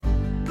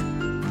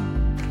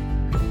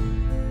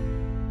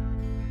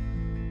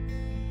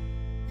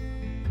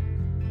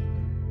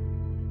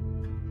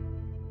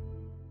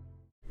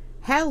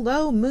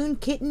Hello, Moon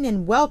Kitten,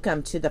 and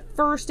welcome to the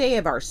first day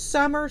of our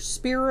summer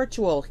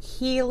spiritual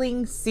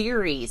healing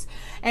series.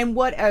 And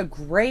what a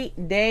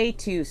great day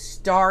to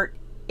start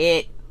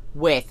it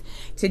with.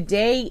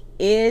 Today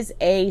is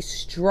a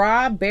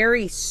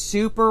strawberry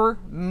super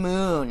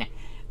moon.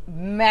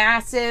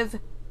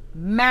 Massive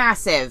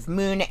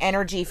moon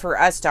energy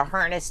for us to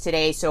harness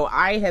today. So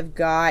I have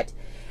got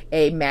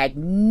a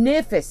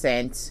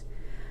magnificent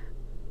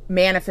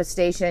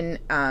manifestation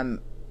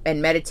and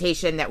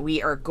meditation that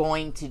we are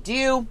going to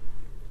do.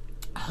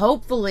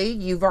 Hopefully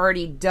you've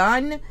already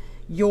done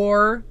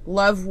your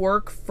love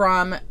work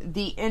from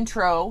the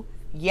intro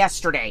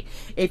yesterday.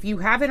 If you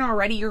haven't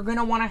already, you're going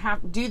to want to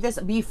do this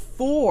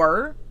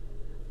before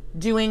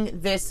doing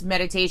this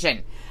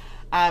meditation.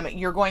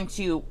 You're going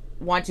to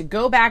want to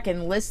go back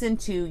and listen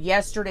to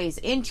yesterday's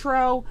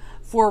intro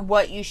for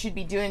what you should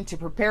be doing to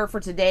prepare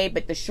for today.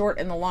 But the short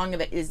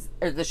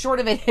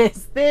of it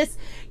is this: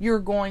 you're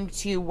going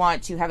to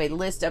want to have a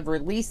list of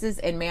releases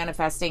and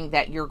manifesting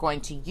that you're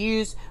going to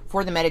use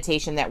for the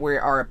meditation that we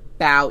are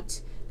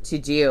about to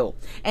do.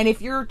 And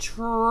if you're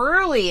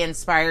truly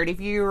inspired,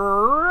 if you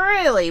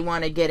really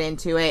want to get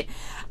into it,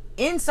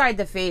 inside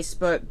the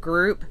Facebook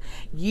group,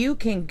 you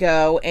can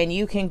go and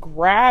you can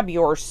grab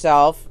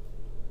yourself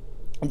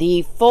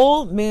the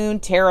full moon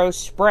tarot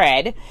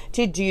spread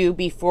to do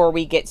before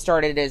we get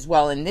started as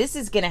well. And this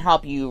is going to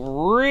help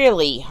you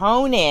really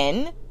hone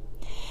in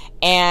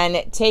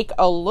and take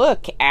a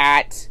look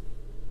at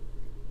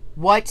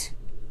what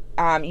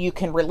you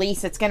can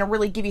release. It's going to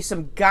really give you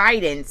some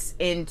guidance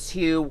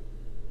into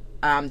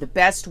the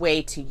best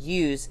way to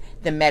use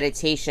the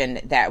meditation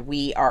that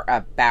we are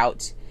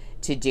about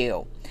to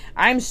do.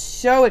 I'm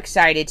so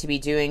excited to be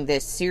doing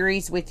this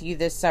series with you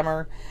this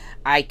summer.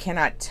 I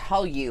cannot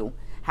tell you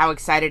how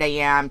excited I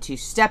am to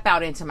step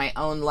out into my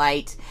own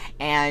light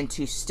and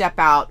to step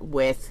out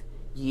with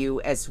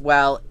you as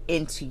well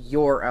into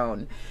your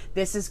own.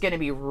 This is going to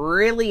be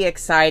really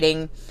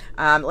exciting.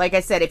 Like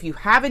I said, if you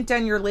haven't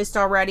done your list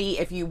already,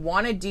 if you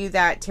want to do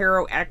that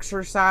tarot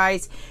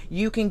exercise,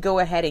 you can go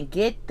ahead and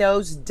get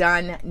those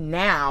done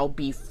now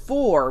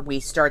before we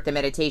start the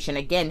meditation.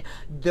 Again,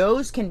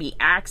 those can be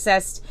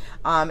accessed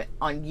on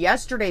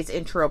yesterday's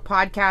intro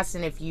podcast.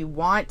 And if you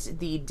want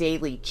the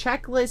daily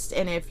checklist,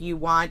 and if you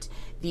want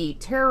the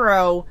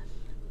tarot,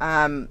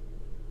 the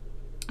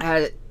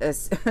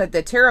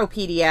tarot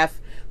PDF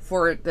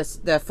for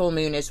the full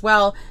moon as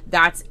well,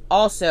 that's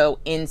also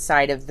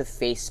inside of the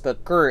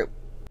Facebook group.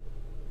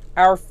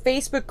 Our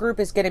Facebook group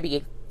is going to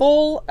be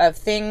full of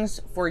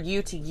things for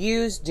you to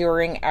use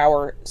during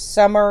our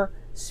summer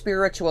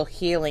spiritual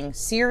healing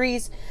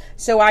series.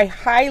 So I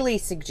highly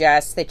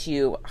suggest that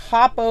you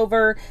hop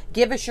over,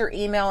 give us your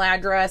email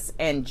address,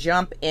 and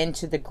jump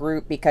into the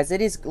group, because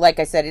it is, like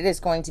I said, it is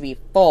going to be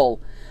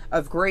full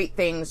of great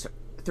things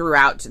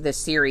throughout the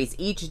series.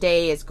 Each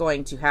day is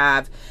going to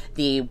have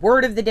the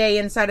word of the day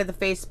inside of the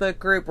Facebook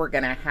group. We're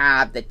going to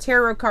have the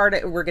tarot card.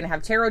 We're going to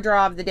have tarot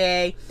draw of the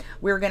day.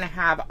 We're going to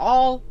have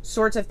all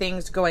sorts of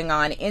things going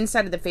on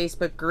inside of the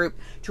Facebook group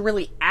to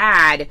really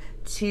add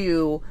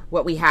to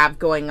what we have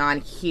going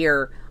on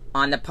here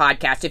on the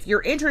podcast. If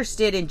you're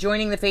interested in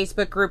joining the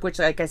Facebook group, which,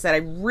 like I said, I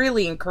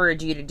really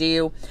encourage you to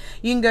do,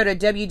 you can go to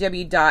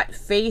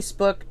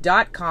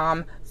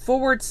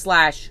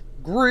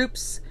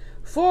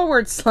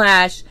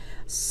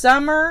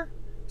www.facebook.com/groups/summer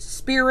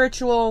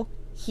spiritual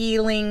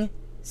healing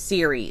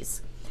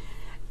series.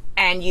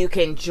 And you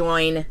can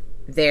join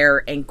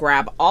there and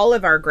grab all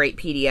of our great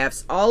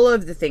PDFs, all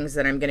of the things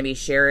that I'm going to be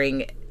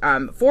sharing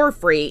for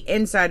free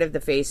inside of the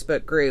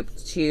Facebook group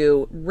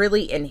to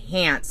really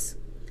enhance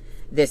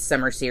this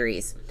summer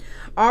series.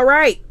 All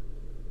right.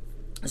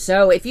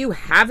 So if you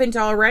haven't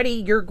already,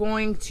 you're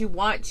going to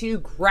want to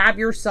grab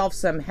yourself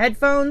some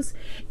headphones.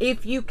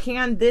 If you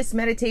can, this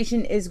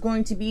meditation is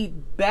going to be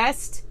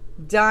best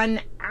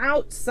done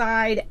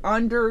outside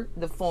under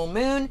the full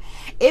moon.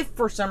 If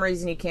for some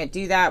reason you can't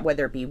do that,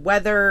 whether it be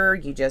weather,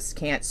 you just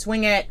can't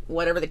swing it,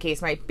 whatever the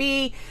case might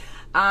be,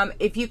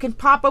 if you can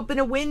pop open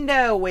a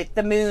window with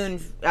the moon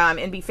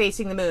and be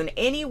facing the moon,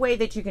 any way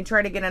that you can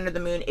try to get under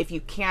the moon. If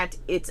you can't,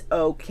 it's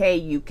okay.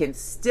 You can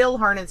still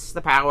harness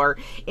the power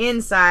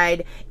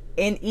inside,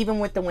 and even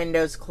with the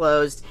windows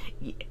closed,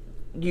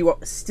 you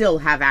still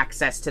have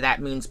access to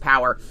that moon's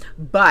power.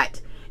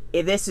 But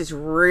this is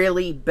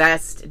really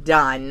best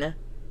done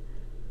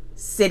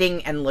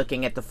sitting and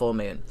looking at the full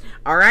moon.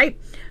 All right.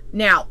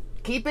 Now,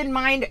 keep in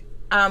mind,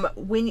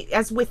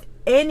 as with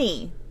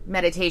any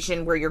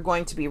meditation where you're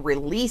going to be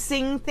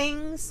releasing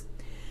things,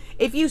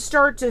 if you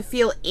start to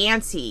feel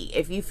antsy,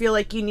 if you feel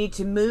like you need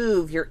to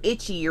move, you're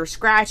itchy, you're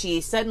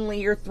scratchy,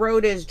 suddenly your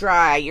throat is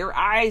dry, your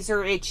eyes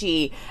are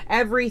itchy,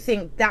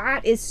 everything,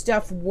 that is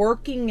stuff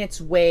working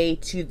its way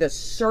to the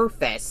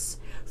surface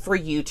for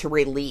you to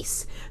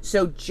release.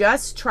 So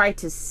just try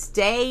to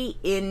stay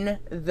in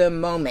the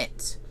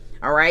moment.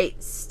 All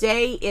right,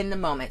 stay in the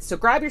moment. So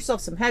grab yourself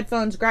some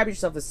headphones, grab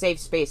yourself a safe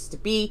space to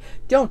be.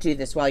 Don't do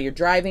this while you're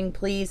driving,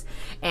 please.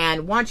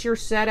 And once you're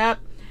set up,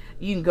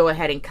 you can go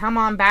ahead and come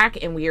on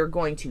back, and we are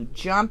going to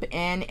jump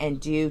in and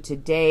do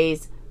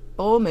today's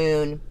full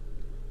moon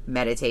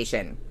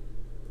meditation.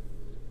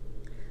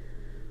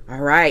 All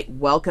right,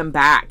 welcome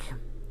back.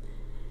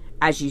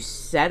 As you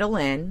settle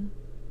in,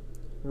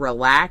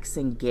 relax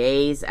and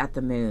gaze at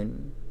the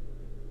moon.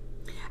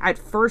 At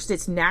first,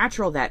 it's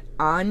natural that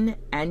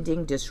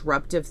unending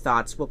disruptive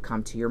thoughts will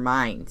come to your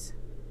mind.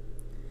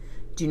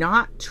 Do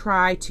not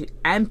try to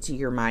empty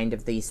your mind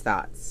of these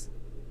thoughts.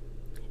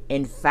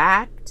 In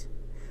fact,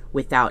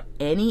 without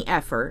any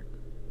effort,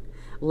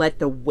 let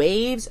the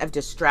waves of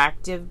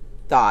distractive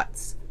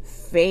thoughts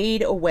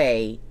fade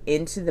away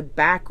into the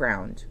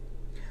background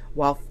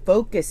while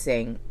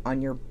focusing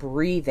on your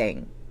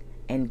breathing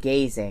and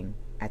gazing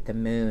at the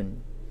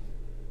moon.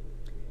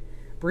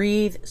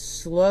 Breathe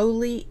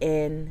slowly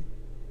in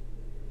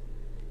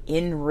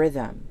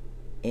rhythm,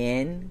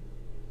 in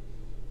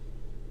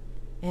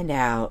and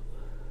out,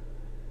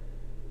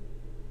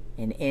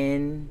 and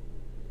in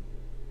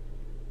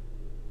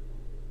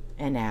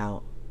and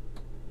out.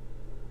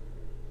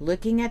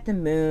 Looking at the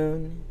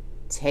moon,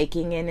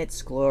 taking in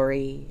its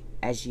glory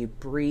as you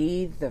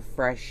breathe the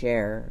fresh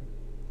air.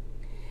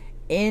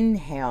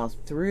 Inhale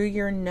through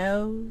your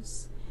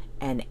nose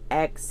and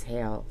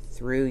exhale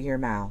through your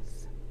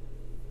mouth.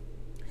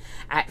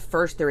 At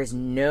first, there is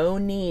no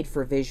need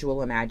for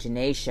visual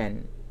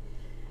imagination.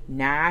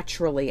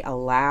 Naturally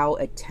allow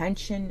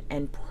attention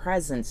and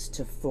presence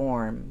to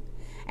form,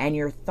 and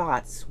your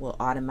thoughts will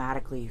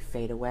automatically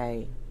fade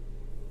away.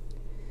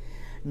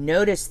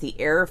 Notice the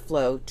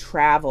airflow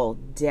travel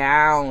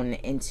down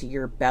into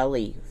your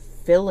belly,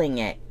 filling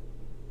it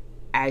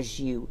as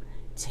you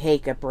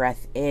take a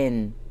breath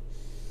in.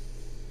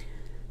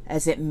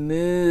 As it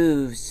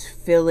moves,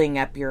 filling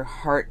up your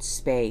heart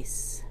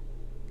space,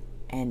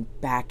 and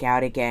back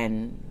out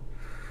again.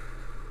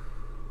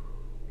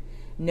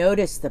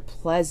 Notice the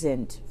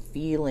pleasant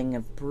feeling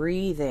of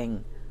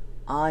breathing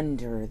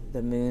under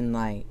the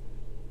moonlight.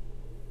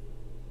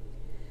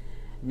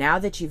 Now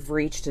that you've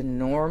reached a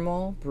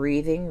normal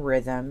breathing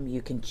rhythm,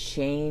 you can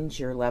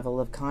change your level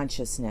of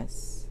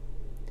consciousness.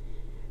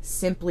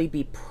 Simply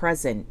be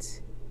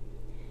present,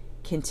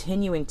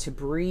 continuing to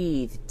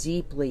breathe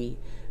deeply,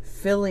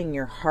 filling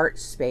your heart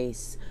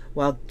space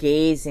while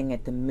gazing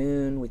at the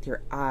moon with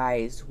your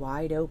eyes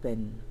wide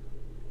open.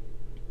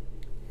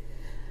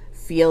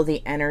 Feel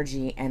the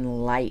energy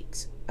and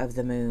light of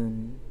the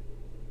moon.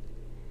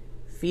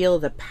 Feel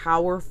the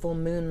powerful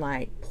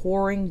moonlight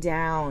pouring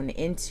down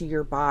into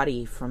your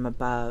body from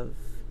above.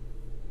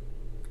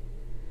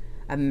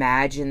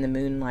 Imagine the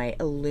moonlight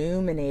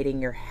illuminating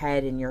your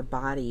head and your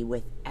body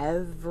with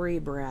every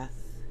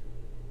breath.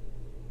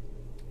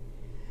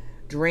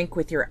 Drink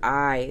with your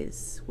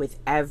eyes with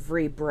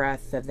every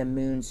breath of the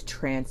moon's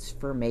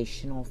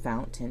transformational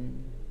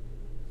fountain.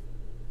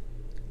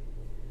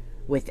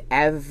 With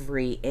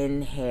every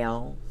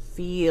inhale,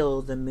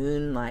 feel the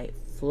moonlight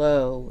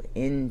flow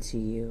into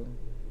you.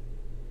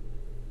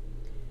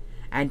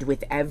 And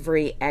with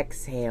every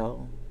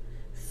exhale,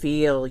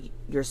 feel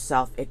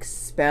yourself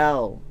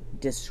expel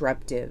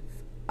disruptive,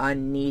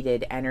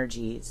 unneeded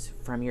energies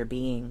from your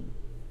being.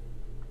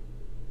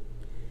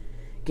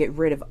 Get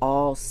rid of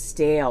all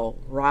stale,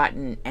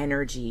 rotten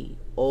energy,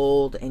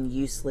 old and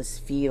useless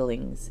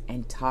feelings,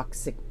 and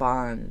toxic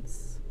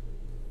bonds.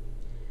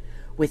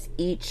 With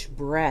each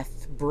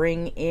breath,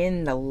 bring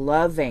in the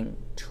loving,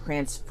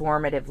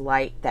 transformative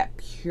light that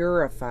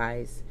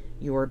purifies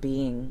your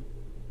being.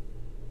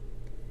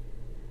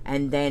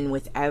 And then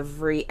with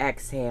every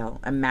exhale,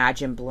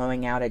 imagine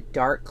blowing out a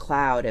dark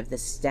cloud of the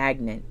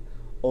stagnant,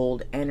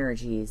 old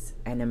energies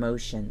and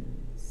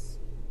emotions.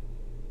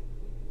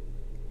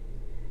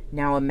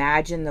 Now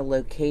imagine the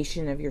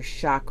location of your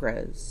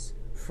chakras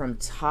from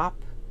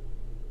top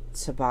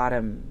to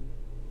bottom.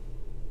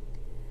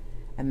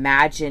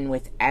 Imagine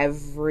with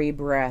every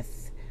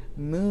breath,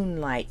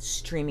 moonlight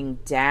streaming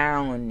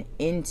down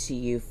into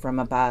you from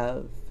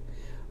above,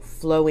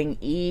 flowing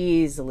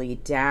easily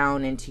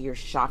down into your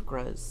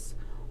chakras,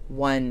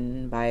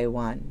 one by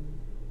one.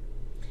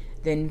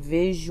 Then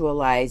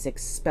visualize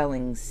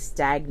expelling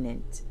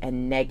stagnant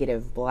and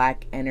negative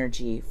black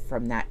energy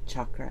from that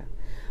chakra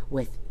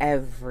with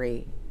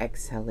every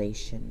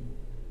exhalation.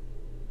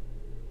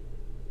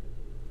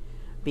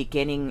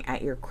 Beginning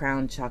at your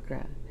crown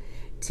chakra,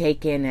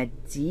 take in a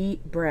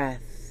deep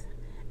breath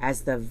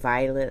as the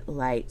violet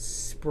light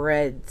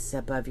spreads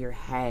above your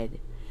head,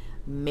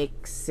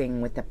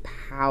 mixing with the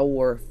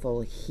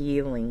powerful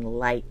healing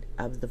light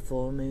of the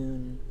full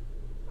moon.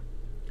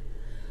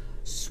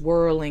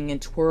 Swirling and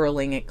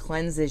twirling, it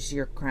cleanses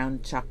your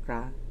crown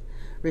chakra,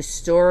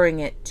 restoring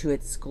it to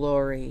its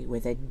glory.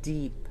 With a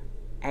deep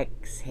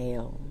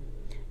exhale,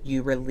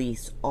 you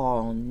release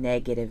all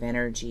negative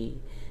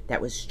energy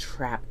that was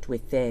trapped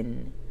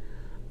within,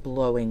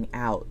 blowing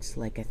out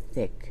like a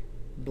thick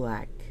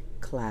black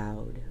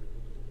cloud.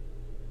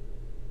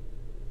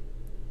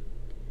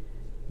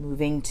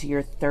 Moving to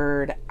your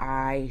third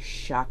eye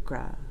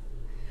chakra.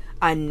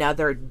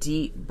 Another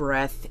deep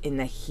breath in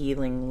the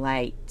healing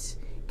light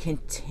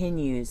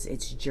continues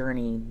its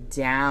journey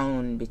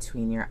down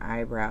between your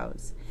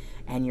eyebrows,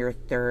 and your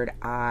third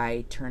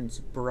eye turns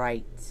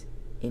bright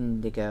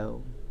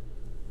indigo.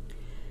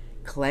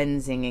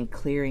 Cleansing and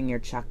clearing your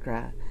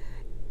chakra.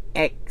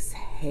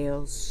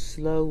 Exhale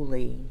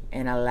slowly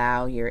and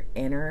allow your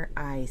inner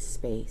eye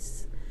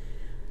space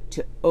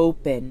to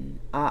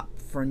open up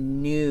for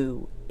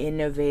new,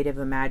 innovative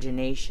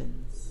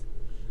imaginations,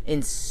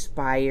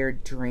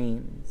 inspired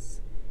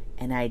dreams,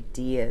 and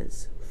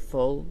ideas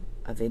full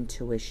of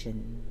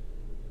intuition.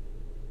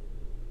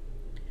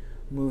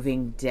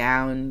 Moving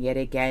down yet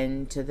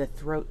again to the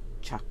throat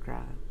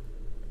chakra.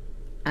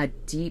 A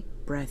deep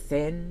breath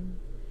in,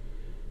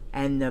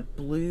 and the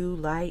blue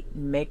light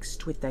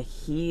mixed with the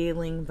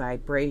healing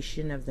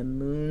vibration of the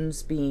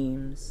moon's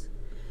beams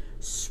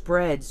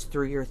spreads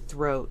through your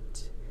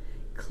throat,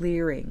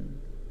 clearing,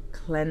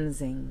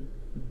 cleansing,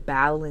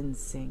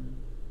 balancing,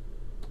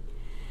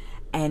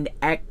 and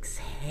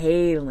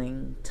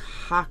exhaling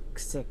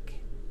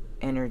toxic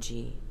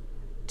energy,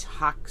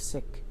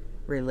 toxic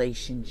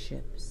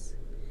relationships.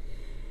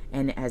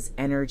 And as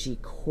energy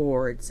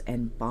cords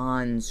and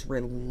bonds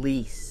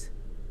release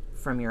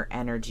from your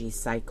energy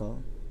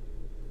cycle,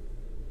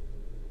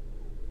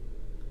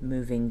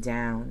 moving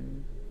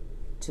down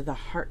to the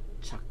heart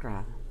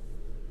chakra.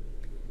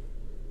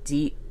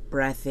 Deep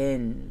breath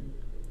in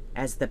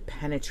as the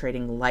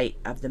penetrating light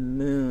of the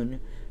moon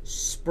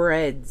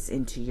spreads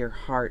into your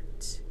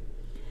heart,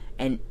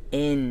 and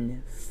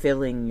in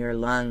filling your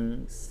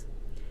lungs,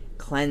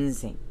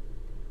 cleansing,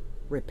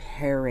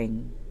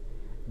 repairing,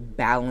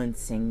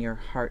 balancing your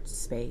heart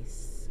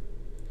space.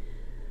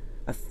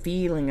 A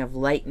feeling of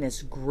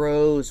lightness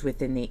grows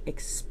within the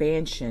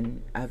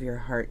expansion of your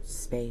heart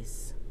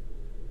space.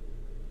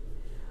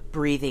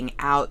 Breathing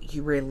out,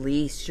 you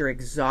release your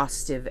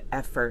exhaustive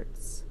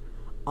efforts,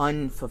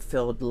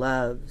 unfulfilled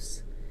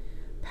loves,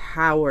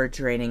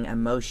 power-draining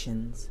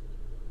emotions,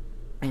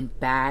 and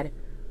bad,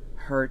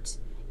 hurt,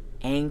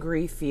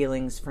 angry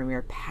feelings from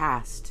your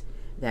past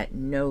that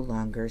no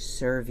longer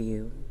serve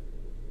you.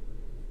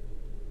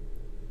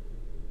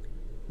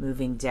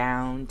 Moving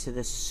down to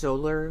the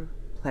solar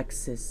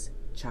plexus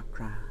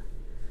chakra.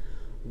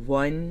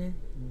 One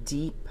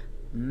deep,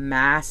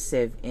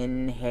 massive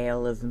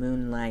inhale of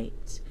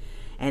moonlight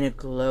and a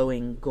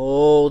glowing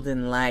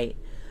golden light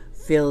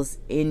fills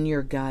in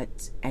your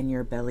gut and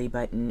your belly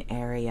button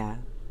area.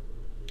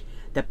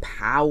 The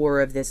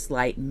power of this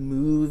light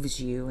moves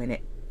you, and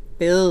it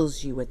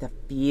fills you with a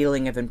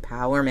feeling of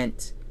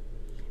empowerment,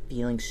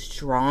 feeling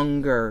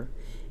stronger.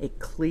 It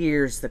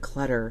clears the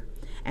clutter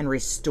and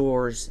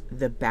restores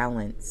the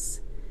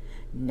balance.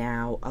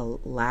 Now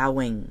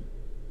allowing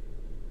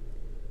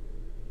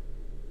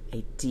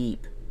a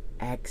deep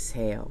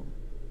exhale,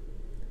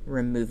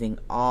 removing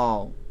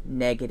all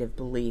negative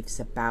beliefs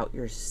about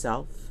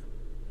yourself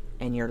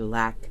and your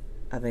lack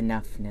of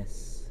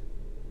enoughness.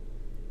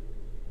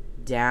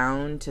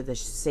 Down to the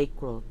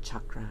sacral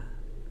chakra.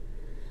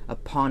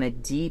 Upon a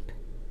deep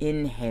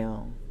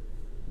inhale,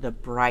 the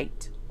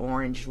bright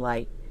orange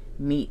light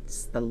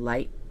meets the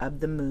light of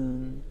the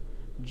moon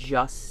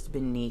just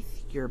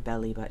beneath your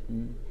belly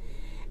button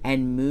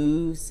and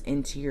moves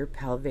into your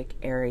pelvic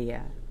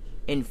area,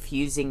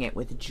 infusing it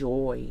with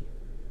joy,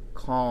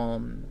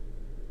 calm,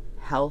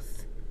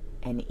 health,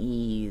 and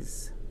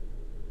ease.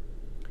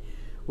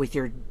 With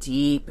your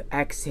deep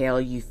exhale,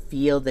 you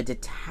feel the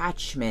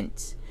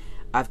detachment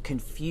of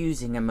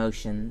confusing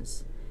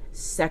emotions,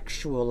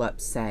 sexual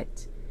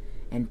upset,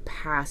 and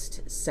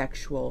past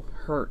sexual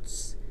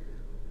hurts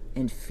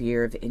and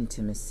fear of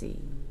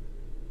intimacy.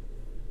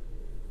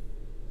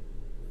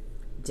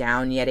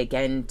 Down yet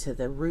again to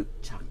the root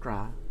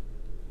chakra.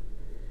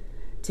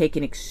 Take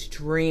an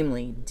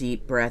extremely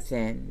deep breath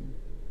in.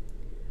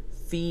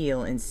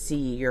 Feel and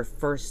see your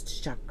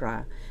first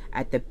chakra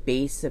at the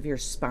base of your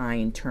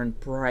spine turn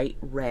bright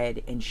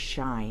red and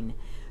shine,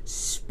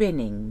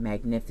 spinning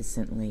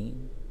magnificently.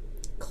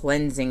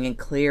 Cleansing and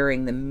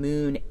clearing, the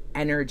moon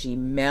energy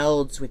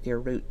melds with your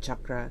root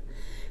chakra,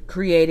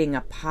 creating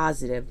a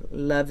positive,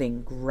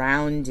 loving,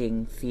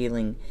 grounding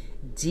feeling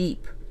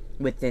deep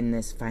within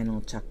this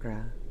final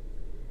chakra.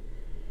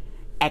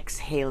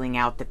 Exhaling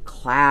out the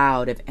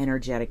cloud of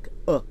energetic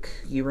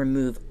you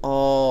remove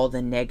all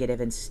the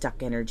negative and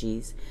stuck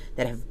energies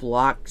that have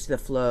blocked the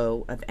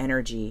flow of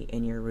energy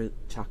in your root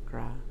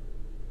chakra.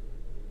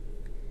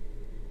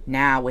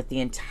 Now, with the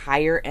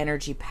entire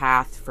energy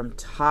path from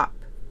top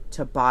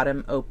to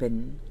bottom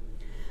open,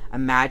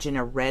 imagine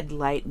a red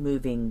light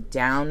moving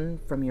down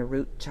from your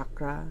root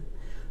chakra,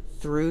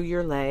 through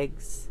your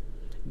legs,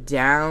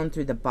 down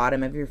through the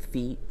bottom of your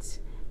feet,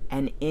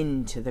 and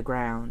into the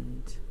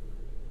ground.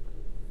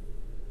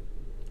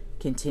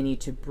 Continue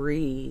to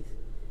breathe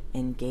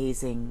and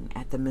gazing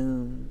at the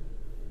moon.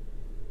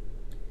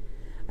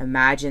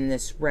 Imagine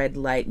this red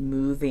light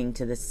moving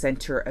to the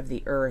center of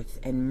the earth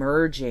and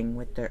merging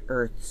with the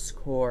earth's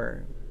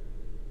core.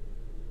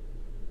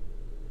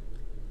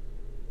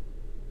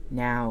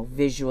 Now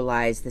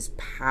visualize this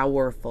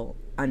powerful,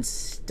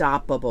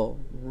 unstoppable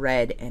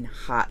red and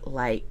hot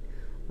light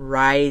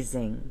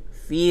rising,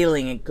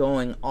 feeling it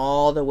going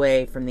all the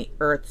way from the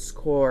earth's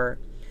core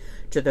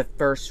to the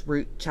first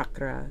root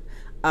chakra,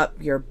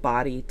 up your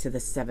body to the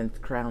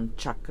 7th crown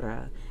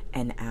chakra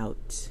and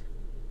out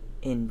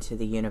into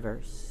the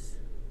universe.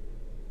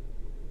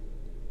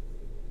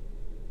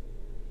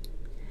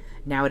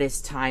 Now it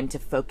is time to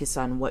focus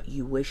on what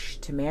you wish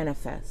to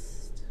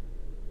manifest.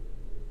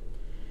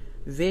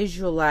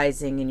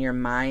 Visualizing in your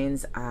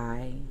mind's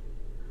eye,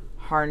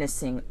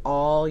 harnessing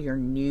all your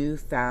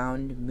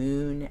newfound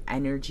moon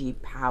energy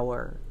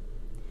power.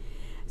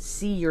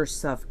 See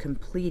yourself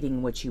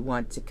completing what you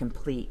want to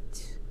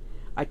complete,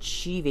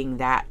 achieving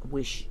that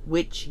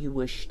which you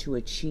wish to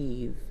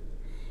achieve,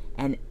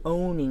 and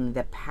owning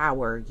the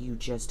power you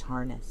just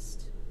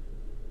harnessed.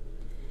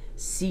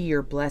 See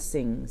your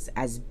blessings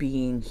as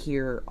being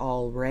here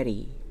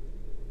already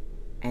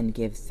and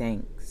give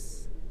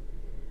thanks.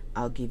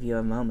 I'll give you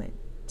a moment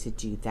to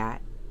do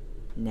that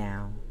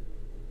now.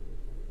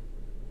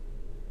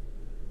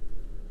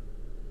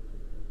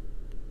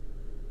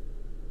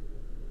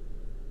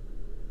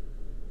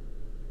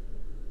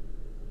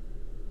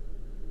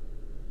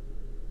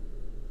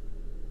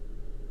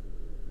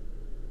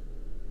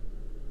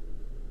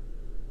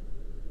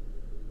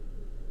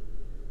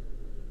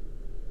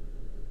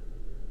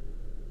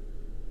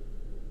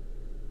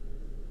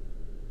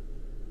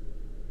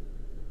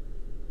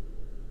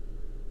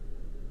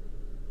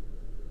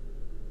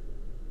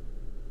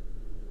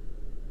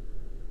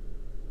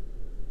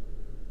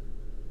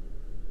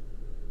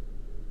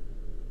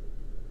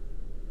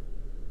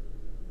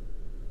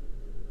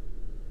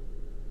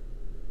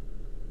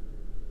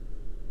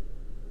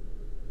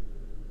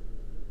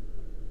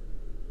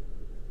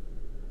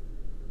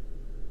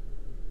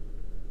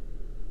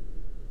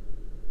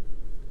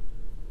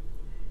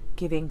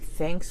 Giving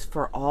thanks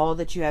for all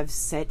that you have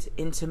set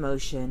into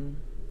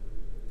motion.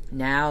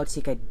 Now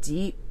take a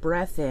deep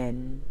breath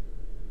in.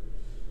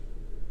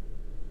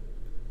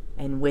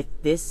 And with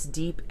this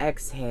deep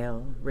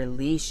exhale,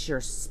 release your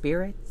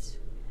spirit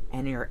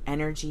and your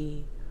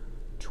energy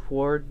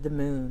toward the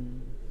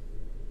moon.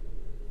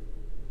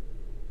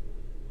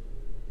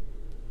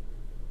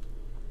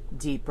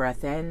 Deep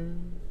breath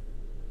in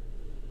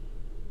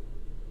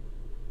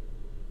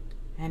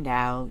and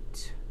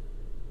out.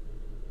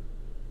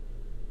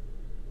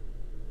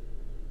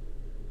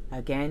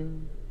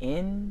 Again,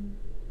 in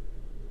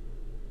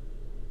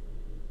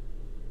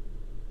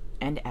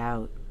and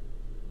out.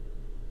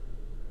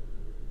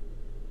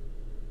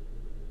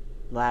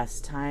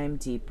 Last time,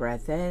 deep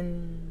breath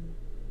in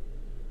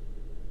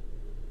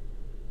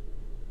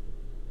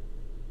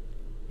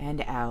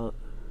and out.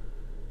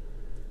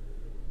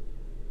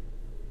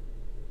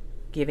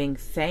 Giving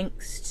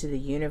thanks to the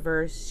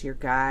universe, your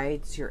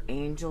guides, your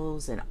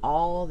angels, and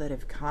all that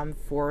have come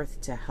forth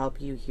to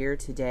help you here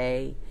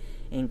today,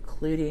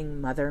 including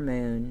Mother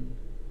Moon.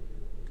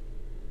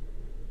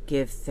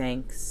 Give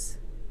thanks.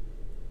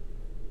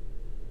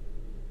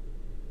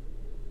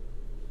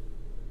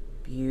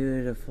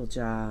 Beautiful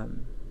job.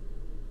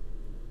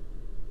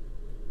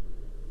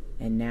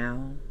 And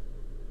now,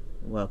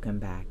 welcome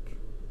back.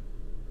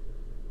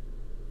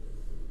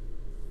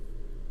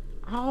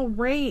 All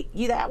right,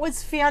 that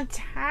was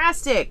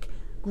fantastic.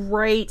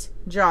 Great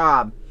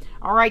job.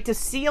 All right, to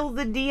seal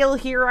the deal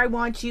here, I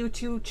want you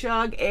to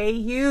chug a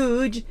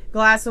huge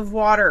glass of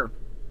water.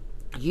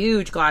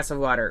 Huge glass of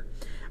water.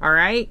 All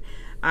right.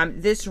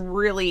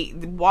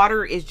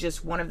 Water is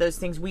just one of those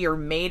things. We are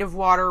made of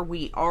water.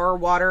 We are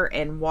water,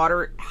 and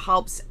water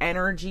helps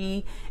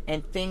energy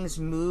and things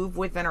move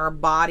within our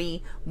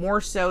body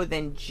more so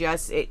than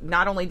just it.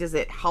 Not only does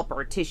it help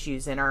our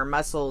tissues and our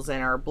muscles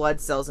and our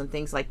blood cells and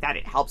things like that,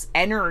 it helps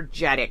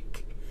energy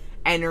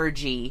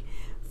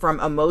from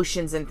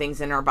emotions and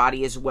things in our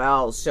body as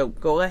well. So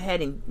go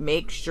ahead and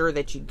make sure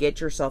that you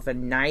get yourself a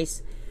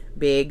nice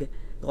big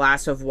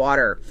glass of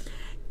water.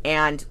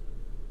 And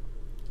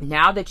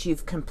now that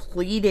you've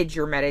completed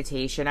your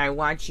meditation, I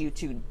want you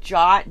to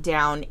jot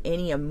down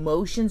any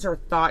emotions or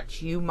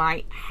thoughts you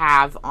might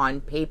have on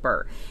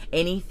paper.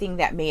 Anything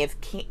that may have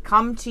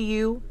come to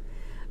you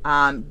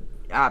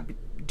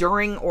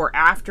during or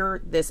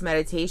after this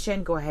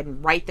meditation, go ahead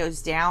and write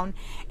those down.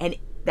 And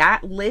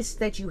that list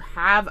that you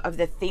have of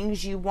the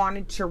things you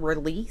wanted to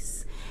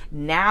release,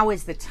 now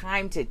is the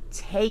time to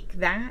take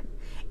that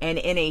and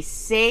in a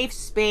safe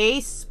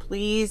space,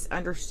 please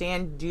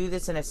understand, do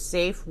this in a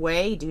safe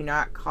way. Do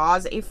not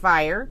cause a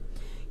fire.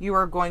 You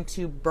are going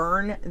to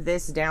burn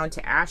this down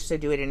to ash, so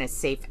do it in a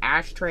safe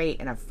ashtray,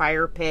 in a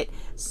fire pit,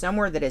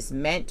 somewhere that is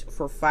meant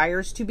for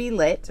fires to be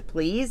lit,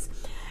 please.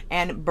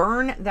 And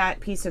burn that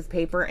piece of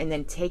paper and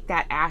then take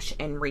that ash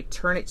and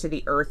return it to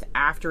the earth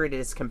after it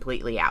is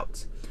completely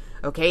out.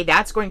 Okay,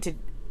 that's going to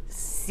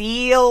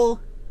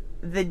seal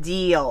the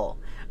deal.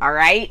 All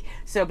right.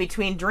 So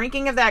between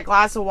drinking of that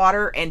glass of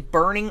water and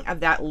burning of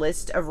that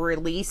list of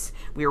release,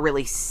 we are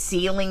really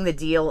sealing the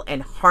deal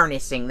and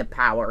harnessing the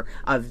power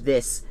of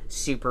this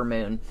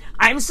supermoon.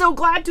 I'm so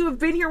glad to have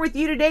been here with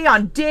you today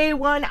on day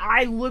one.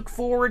 I look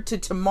forward to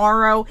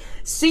tomorrow.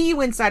 See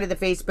you inside of the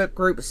Facebook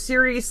group.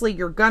 Seriously,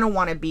 you're going to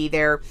want to be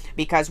there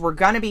because we're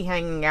going to be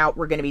hanging out.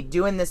 We're going to be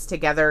doing this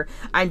together.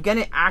 I'm going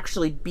to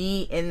actually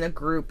be in the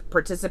group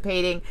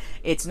participating.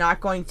 It's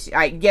not going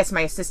to, yes,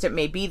 my assistant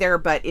may be there,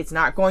 but it's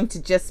not going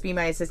to just be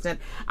my assistant.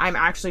 I'm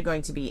actually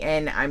going to be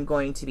in. I'm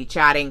going to be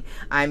chatting.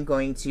 I'm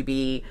going to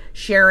be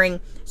sharing.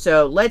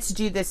 So let's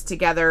do this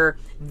together.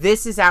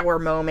 This is our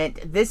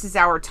moment. This is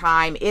our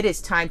time. It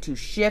is time to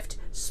shift,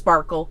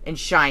 sparkle, and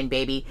shine,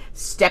 baby.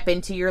 Step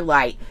into your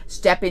light.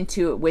 Step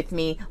into it with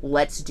me.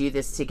 Let's do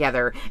this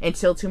together.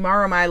 Until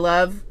tomorrow, my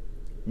love,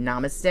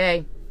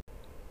 namaste.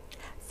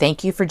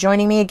 Thank you for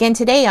joining me again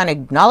today on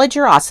Acknowledge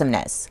Your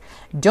Awesomeness.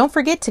 Don't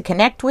forget to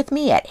connect with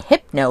me at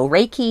Hypno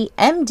Reiki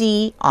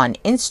MD on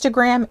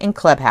Instagram and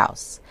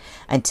Clubhouse.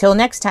 Until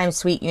next time,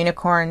 sweet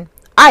unicorn,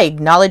 I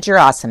acknowledge your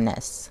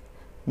awesomeness.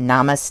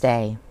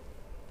 Namaste.